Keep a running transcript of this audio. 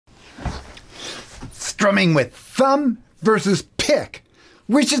Strumming with thumb versus pick.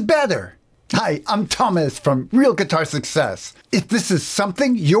 Which is better? Hi, I'm Tomas from Real Guitar Success. If this is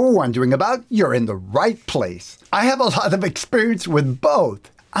something you're wondering about, you're in the right place. I have a lot of experience with both.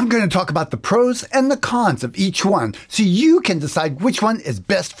 I'm going to talk about the pros and the cons of each one so you can decide which one is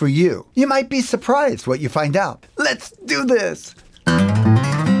best for you. You might be surprised what you find out. Let's do this!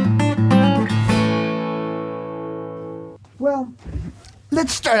 Well,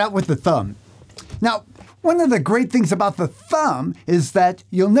 let's start out with the thumb. Now, one of the great things about the thumb is that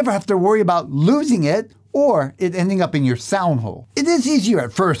you'll never have to worry about losing it or it ending up in your sound hole. It is easier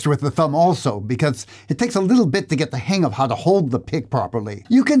at first with the thumb also because it takes a little bit to get the hang of how to hold the pick properly.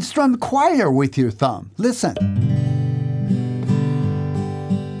 You can strum quieter with your thumb. Listen.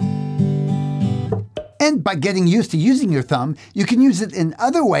 And by getting used to using your thumb, you can use it in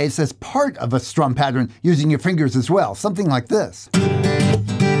other ways as part of a strum pattern using your fingers as well, something like this.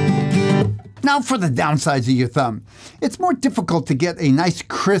 Now for the downsides of your thumb. It's more difficult to get a nice,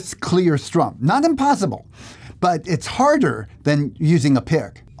 crisp, clear strum. Not impossible, but it's harder than using a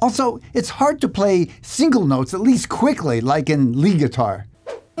pick. Also, it's hard to play single notes, at least quickly, like in lead guitar.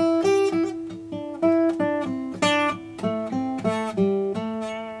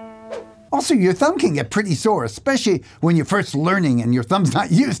 Also, your thumb can get pretty sore, especially when you're first learning and your thumb's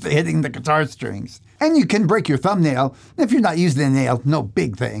not used to hitting the guitar strings. And you can break your thumbnail. If you're not using a nail, no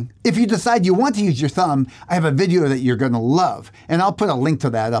big thing. If you decide you want to use your thumb, I have a video that you're going to love, and I'll put a link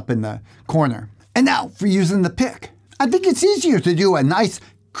to that up in the corner. And now for using the pick. I think it's easier to do a nice,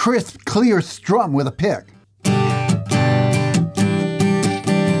 crisp, clear strum with a pick.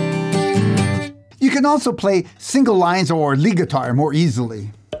 You can also play single lines or lead guitar more easily.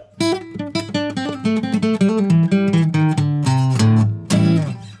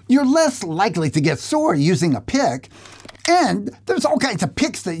 You're less likely to get sore using a pick, and there's all kinds of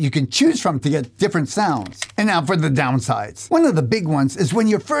picks that you can choose from to get different sounds. And now for the downsides. One of the big ones is when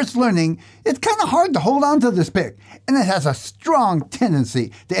you're first learning, it's kind of hard to hold on to this pick, and it has a strong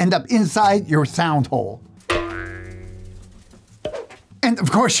tendency to end up inside your sound hole. And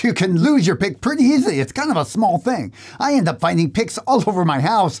of course, you can lose your pick pretty easily. It's kind of a small thing. I end up finding picks all over my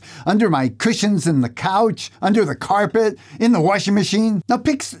house, under my cushions in the couch, under the carpet, in the washing machine. Now,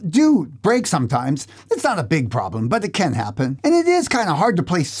 picks do break sometimes. It's not a big problem, but it can happen. And it is kind of hard to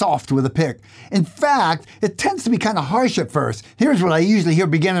play soft with a pick. In fact, it tends to be kind of harsh at first. Here's what I usually hear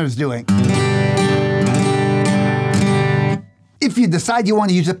beginners doing. If you decide you want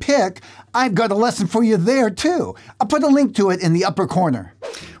to use a pick, I've got a lesson for you there too. I'll put a link to it in the upper corner.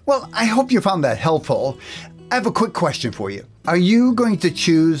 Well, I hope you found that helpful. I have a quick question for you. Are you going to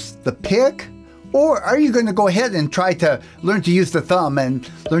choose the pick? Or are you going to go ahead and try to learn to use the thumb and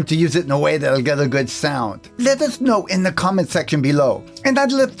learn to use it in a way that'll get a good sound? Let us know in the comment section below. And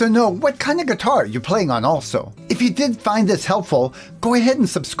I'd love to know what kind of guitar you're playing on also. If you did find this helpful, go ahead and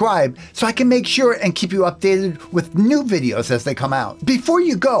subscribe so I can make sure and keep you updated with new videos as they come out. Before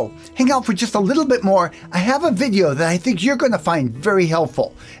you go, hang out for just a little bit more. I have a video that I think you're going to find very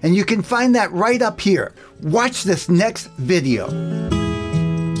helpful. And you can find that right up here. Watch this next video.